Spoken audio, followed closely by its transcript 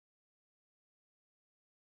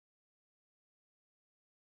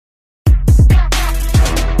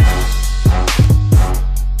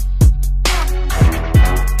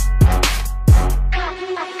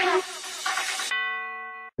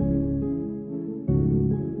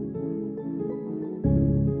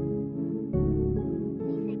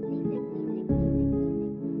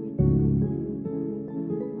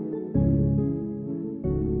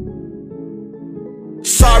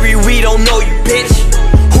we don't know you, bitch.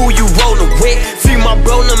 Who you rollin' with? Free my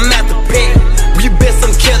bro, no matter pick. We been some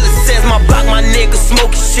killers since my block, my niggas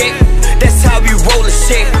smoking shit. That's how we rollin'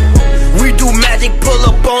 shit. We do magic, pull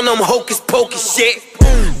up on them hocus pocus shit.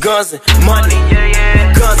 Guns and money,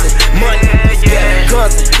 guns and money, let's get it.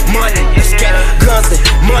 Guns and money, let's get it. Guns and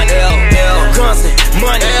money, guns and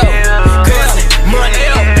money, guns and money,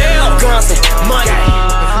 guns and money.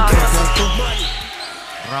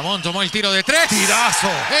 Ramón tomó el tiro de tres. Tirazo.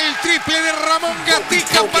 El triple de Ramón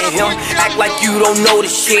Gatica para Act like you don't know the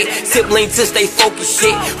shit. Siblings to stay focused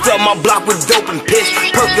shit. Fill my block with dope and piss.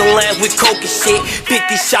 Perkin' lands with coke and shit.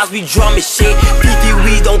 50 shots, we drumming shit. PT,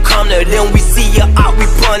 we don't come to them. We see ya out, we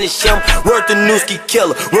punish him. Worth the Newski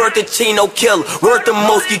killer. Worth the Chino killer. Worth the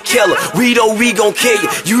Moski killer. We know we gon' kill you.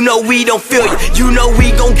 You know we don't feel you. You know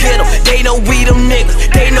we gon' get them. They know we them niggas.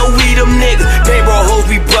 They know we them niggas. They bro hoes,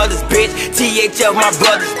 we brothers, bitch. THF, my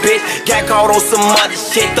brothers, bitch. Got caught on some other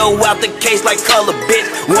shit. Throw out the case like color, bitch.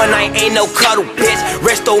 One night ain't no cuddle, bitch.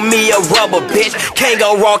 Rest on me a rubber, bitch. Can't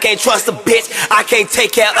go wrong, can't trust a bitch. I can't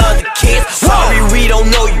take care of the kids. Sorry, we don't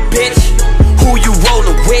know you, bitch. Who you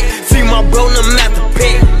rollin' with? Free my bro, no matter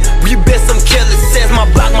pick. We been some killers since my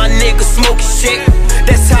block, my niggas smoking shit.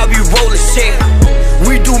 That's how we rollin' shit.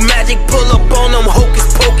 We do magic, pull up on them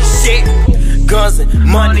hocus pocus shit. Guns and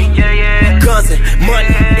money, guns and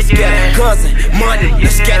money, let's get it. Guns and money,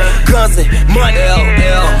 let's get it. Guns and money,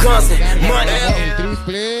 guns and money. El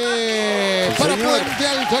triple para Puente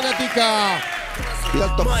Alto Gatica.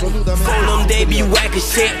 Phone them, they be whacking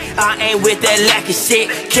shit. I ain't with that lacking shit.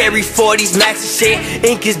 Carry 40s, max and shit.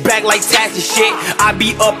 Ink is back like tax and shit. I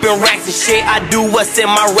be up in racks and shit. I do what's in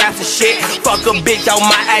my raps and shit. Fuck a bitch on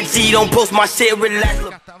my IG, don't post my shit, relax.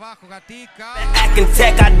 Acting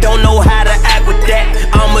tech, I don't know how to act with that.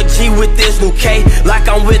 I'm a G with this new K, like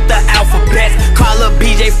I'm with the alphabet. Call up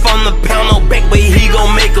BJ from the pound, no back, but he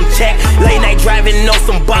gon' make him check. Late night driving on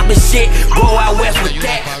some boppin' shit. Go out west with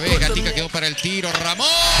that. Gatica quedó para el tiro. Ramón.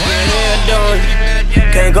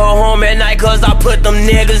 Can't go home at night cause I put them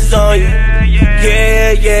niggas on you.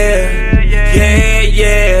 Yeah, yeah, yeah,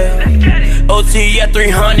 yeah. OT at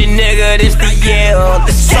 300, nigga, this the year.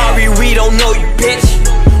 Sorry, we don't know you, bitch.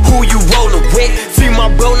 Who you rollin' with? Free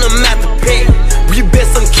my bro, no matter pick. We been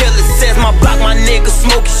some killers since my block, my niggas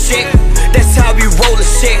smoking shit. That's how we rollin'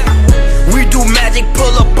 shit. We do magic,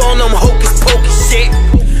 pull up on them hocus pocus shit.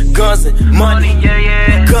 Guns and money,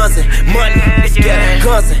 guns and money, let's get it.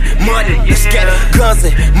 Guns and money, let's get it. Guns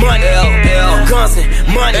and money, guns and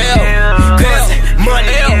money, guns and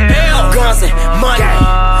money, guns and money,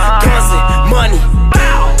 guns and money.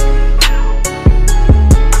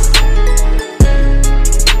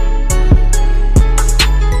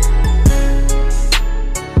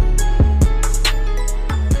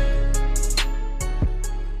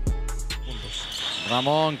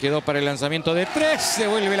 Ramón quedó para el lanzamiento de tres.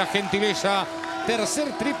 Devuelve la gentileza.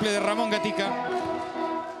 Tercer triple de Ramón Gatica.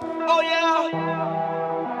 Oh yeah.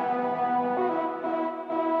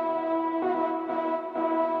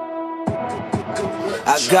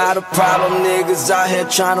 I got a problem, niggas out here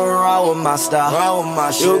tryna run with my style.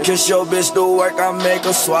 You kiss your bitch to work, I make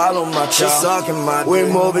her swallow my child. She sucking my dick. We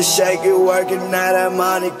moving, shake it, working, now that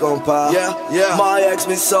money gon' pop. Yeah. My ex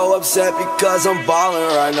been so upset because I'm ballin'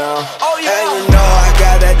 right now. Oh yeah. And you know I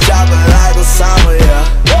got that chopper like Osama,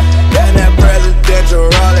 yeah. And that presidential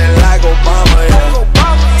rollin' like Obama, yeah.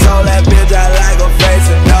 Told that bitch I like her face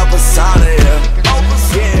and up a sauna, yeah.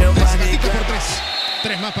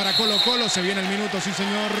 Tres más para Colo Colo, se viene el minuto, sí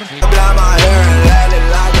señor.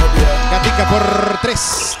 Gatica por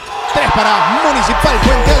tres. Tres para Municipal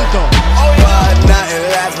Puente Alto.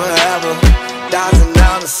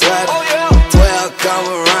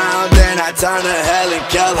 Turn to hell and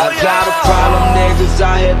kill her. I got a problem, niggas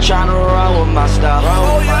out here tryna run with my style.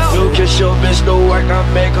 You kiss your bitch to work, I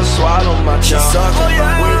make her swallow my child.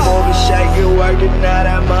 We moving, shake it, working, now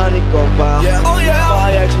that money gon' pop.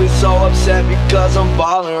 My ex be so upset because I'm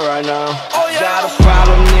ballin' right now. Got a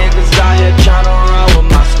problem, niggas out here tryna run with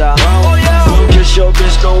my style. You kiss your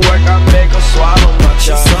bitch to work, I make her swallow my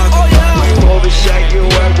child. We moving, shake it,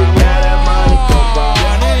 working, now that money gon' pop.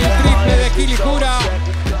 El triple de Quilicura.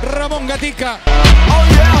 Ramón Gatica.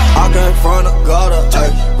 I came from the gutter,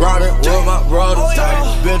 grinding with my brothers.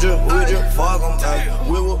 Bitch, we just fuck 'em.